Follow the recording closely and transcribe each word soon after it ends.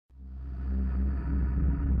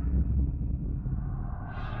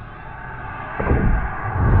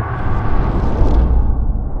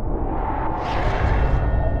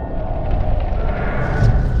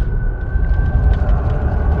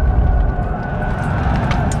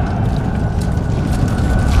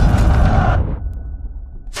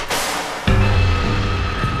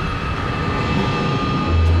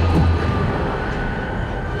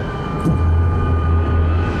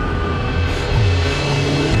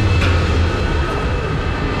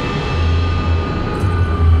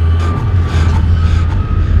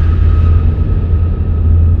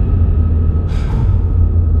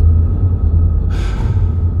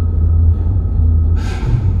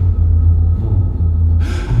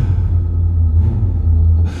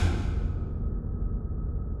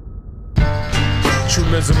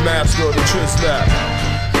There's a master of the trick snap.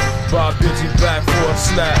 Bob busy back for a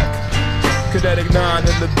snack. Kinetic 9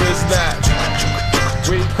 in the biz snatch.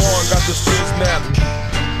 Wade Corn got the spit snap.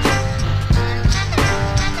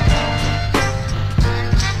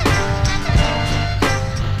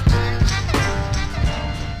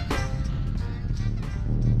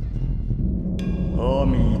阿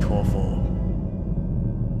弥陀佛，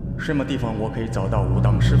什么地方我可以找到武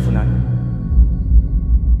当师傅呢？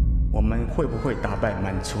我们会不会打败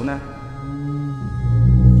满族呢？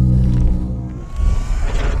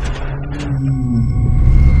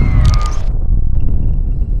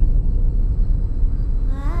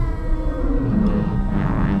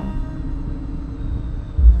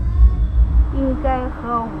应该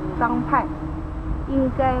和武当派应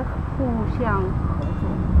该互相合作，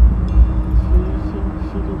齐心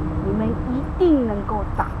协力，你们一定能够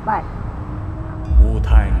打败。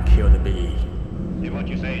Wu-Tang killed me. If what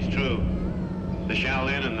you say is true, the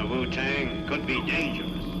Shaolin and the Wu-Tang could be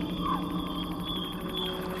dangerous.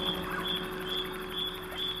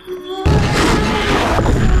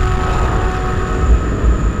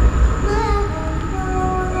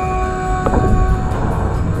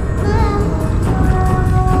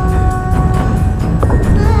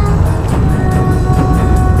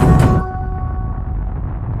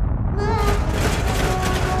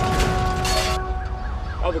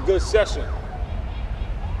 That was a good session.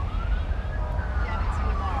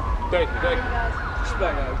 Thank you, thank you.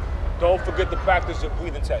 Respect, guys. Don't forget to practice your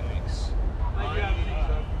breathing techniques. Thank you,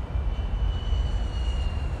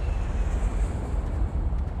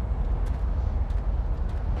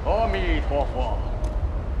 sir. 阿弥陀佛，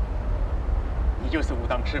你就是武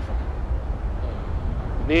当师傅。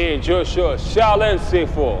你就是 Shaolin 师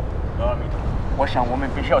傅。阿弥陀佛，我想我们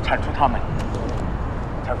必须要铲除他们，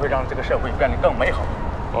才会让这个社会变得更美好，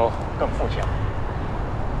更富强。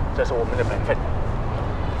这是我们的本分。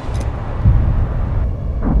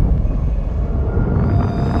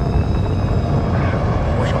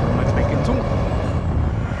我想我们会跟踪。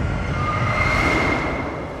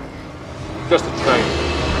Just a train.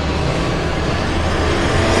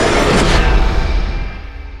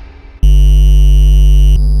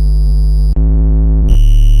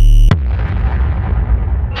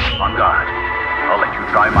 On guard. I'll let you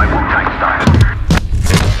try my Wu-Tang style.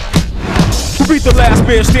 Who beat the last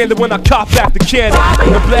man standing when I cop back the cannon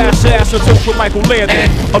and blast ass until for Michael Landon.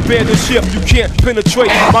 Abandon ship, you can't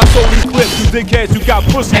penetrate my soul eclipse. You dickheads, you got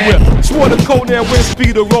pussy whipped. Swore the code and wind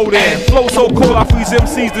speed the road in. Flow so cold, I freeze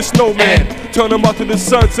MCs the snowman. Turn them up to the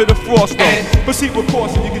sun, to the frost though. Proceed with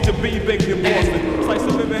caution, you get your bean baked in Boston. Slice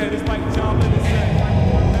of liver head is like John Lennon said.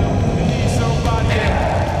 You need somebody.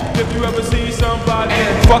 If you ever see somebody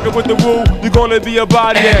fucking with the rule, you're gonna be a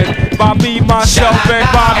body end. By me, myself, and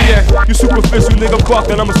Bobby end. You superficial nigga fuck,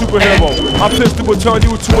 and I'm a superhero. My pistol will turn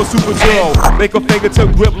you to a super zero. Make a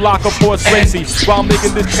fingertip grip lock up for Tracy, while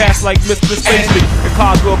making this pass like Mr. Stacey. The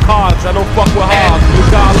cards will cards, I don't fuck with hogs. You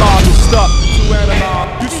got laws, you stuck to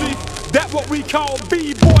analog. You see, that what we call beat.